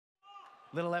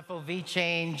Little FOV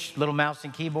change, little mouse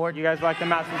and keyboard. You guys like the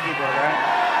mouse and keyboard,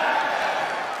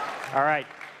 right? All right,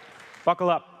 buckle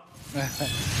up.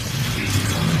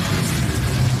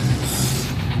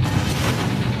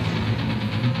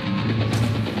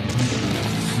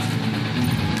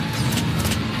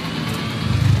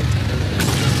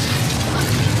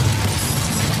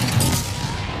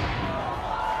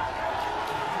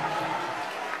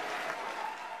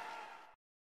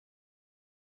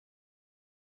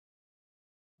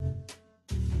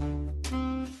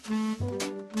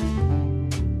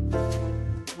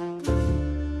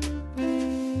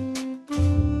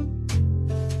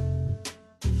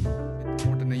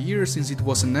 Since it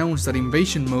was announced that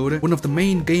Invasion Mode, one of the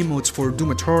main game modes for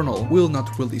Doom Eternal, will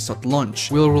not release at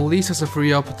launch. Will release as a free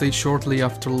update shortly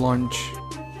after launch.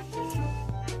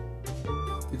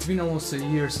 It's been almost a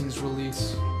year since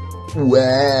release. Oh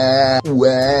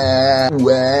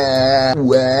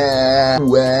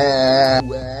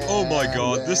my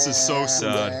god, this is so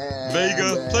sad.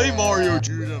 Vega, play Mario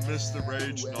Judah Mr.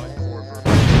 Rage Nightcore.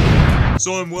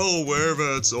 So I'm well aware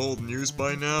that it's old news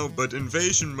by now, but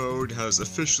Invasion Mode has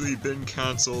officially been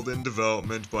cancelled in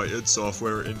development by id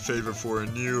Software in favor for a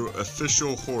new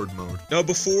official Horde mode. Now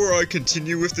before I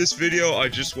continue with this video, I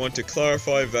just want to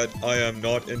clarify that I am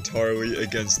not entirely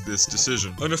against this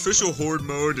decision. An official Horde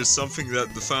mode is something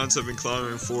that the fans have been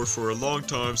clamoring for a long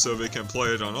time so they can play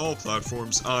it on all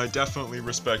platforms. I definitely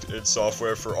respect id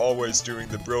Software for always doing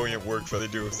the brilliant work that they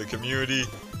do with the community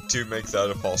to make that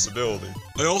a possibility.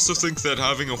 I also think that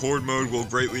having a Horde mode will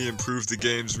greatly improve the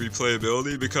game's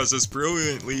replayability because as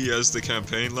brilliantly as the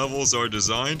campaign levels are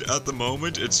designed, at the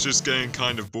moment it's just getting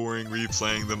kind of boring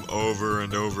replaying them over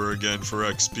and over again for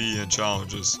XP and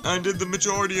challenges. And in the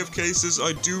majority of cases,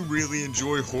 I do really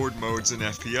enjoy Horde modes in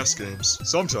FPS games.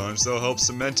 Sometimes they'll help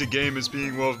cement a game as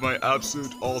being one of my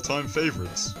absolute all-time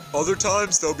favorites. Other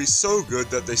times they'll be so good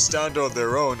that they stand on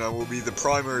their own and will be the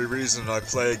primary reason I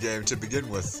play a game to begin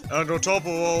with. And on top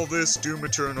of all this, Doom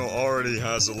Eternal already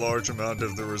has a large amount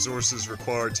of the resources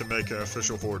required to make an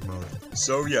official Horde mode.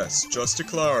 So yes, just to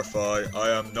clarify, I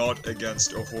am not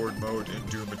against a Horde mode in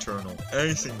Doom Eternal.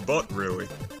 Anything but really.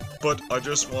 But I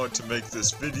just want to make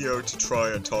this video to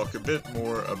try and talk a bit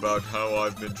more about how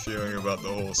I've been feeling about the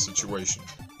whole situation.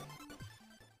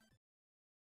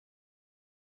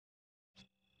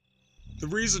 The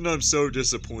reason I'm so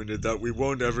disappointed that we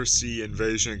won't ever see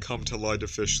Invasion come to light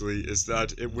officially is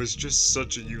that it was just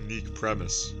such a unique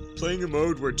premise. Playing a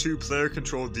mode where two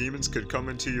player-controlled demons could come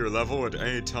into your level at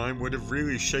any time would have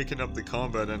really shaken up the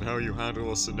combat and how you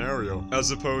handle a scenario,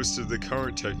 as opposed to the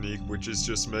current technique, which is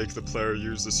just make the player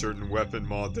use a certain weapon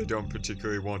mod they don't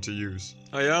particularly want to use.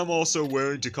 I am also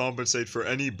willing to compensate for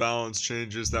any balance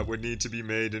changes that would need to be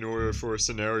made in order for a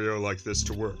scenario like this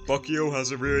to work. Buckio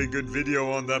has a really good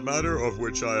video on that matter, of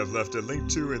which I have left a link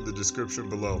to in the description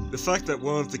below. The fact that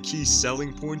one of the key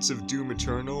selling points of Doom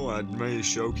Eternal at many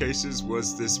showcases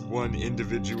was this one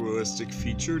individualistic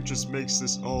feature just makes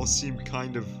this all seem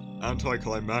kind of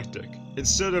anticlimactic.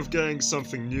 Instead of getting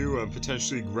something new and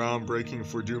potentially groundbreaking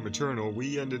for Doom Eternal,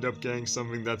 we ended up getting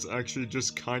something that's actually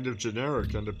just kind of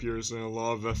generic and appears in a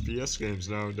lot of FPS games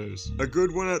nowadays. A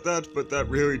good one at that, but that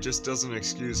really just doesn't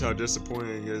excuse how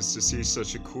disappointing it is to see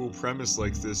such a cool premise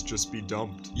like this just be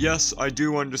dumped. Yes, I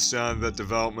do understand that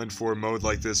development for a mode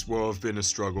like this will have been a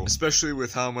struggle, especially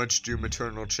with how much Doom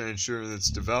Eternal changed during its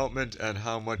development and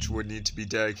how much would need to be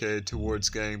dedicated towards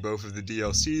getting both of the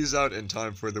DLCs out in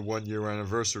time for the 1-year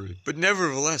anniversary. But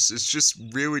nevertheless, it's just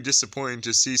really disappointing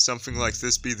to see something like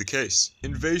this be the case.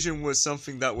 Invasion was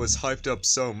something that was hyped up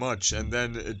so much, and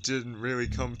then it didn't really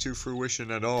come to fruition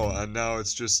at all, and now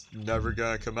it's just never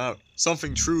gonna come out.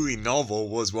 Something truly novel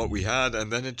was what we had,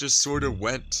 and then it just sort of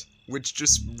went, which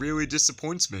just really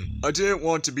disappoints me. I didn't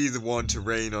want to be the one to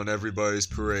rain on everybody's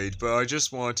parade, but I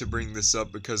just wanted to bring this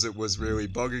up because it was really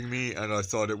bugging me and I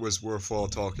thought it was worthwhile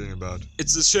talking about.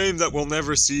 It's a shame that we'll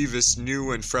never see this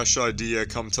new and fresh idea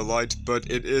come to light,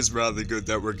 but it is rather good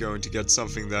that we're going to get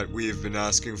something that we've been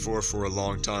asking for a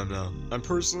long time now. And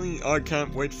personally, I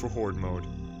can't wait for Horde mode.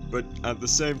 But at the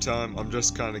same time, I'm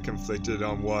just kind of conflicted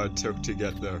on what it took to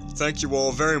get there. Thank you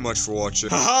all very much for watching.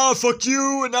 Haha, fuck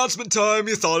you! Announcement time!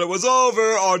 You thought it was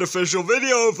over! Artificial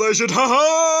video inflation!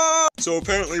 Haha! So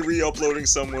apparently re-uploading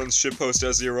someone's shitpost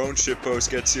as your own shitpost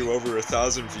gets you over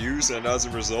 1,000 views, and as a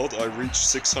result, I reached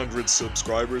 600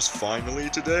 subscribers finally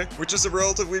today, which is a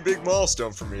relatively big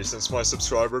milestone for me since my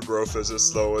subscriber growth is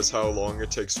as slow as how long it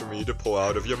takes for me to pull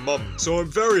out of your mum. So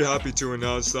I'm very happy to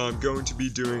announce that I'm going to be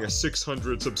doing a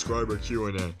 600 subscriber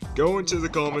Q&A. Go into the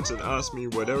comments and ask me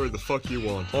whatever the fuck you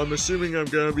want. I'm assuming I'm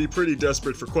gonna be pretty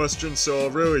desperate for questions, so I'll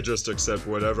really just accept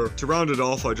whatever. To round it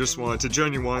off, I just wanted to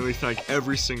genuinely thank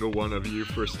every single one of you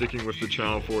for sticking with the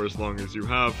channel for as long as you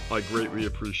have. I greatly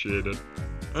appreciate it.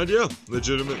 And yeah,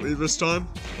 legitimately this time,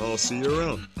 I'll see you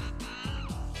around.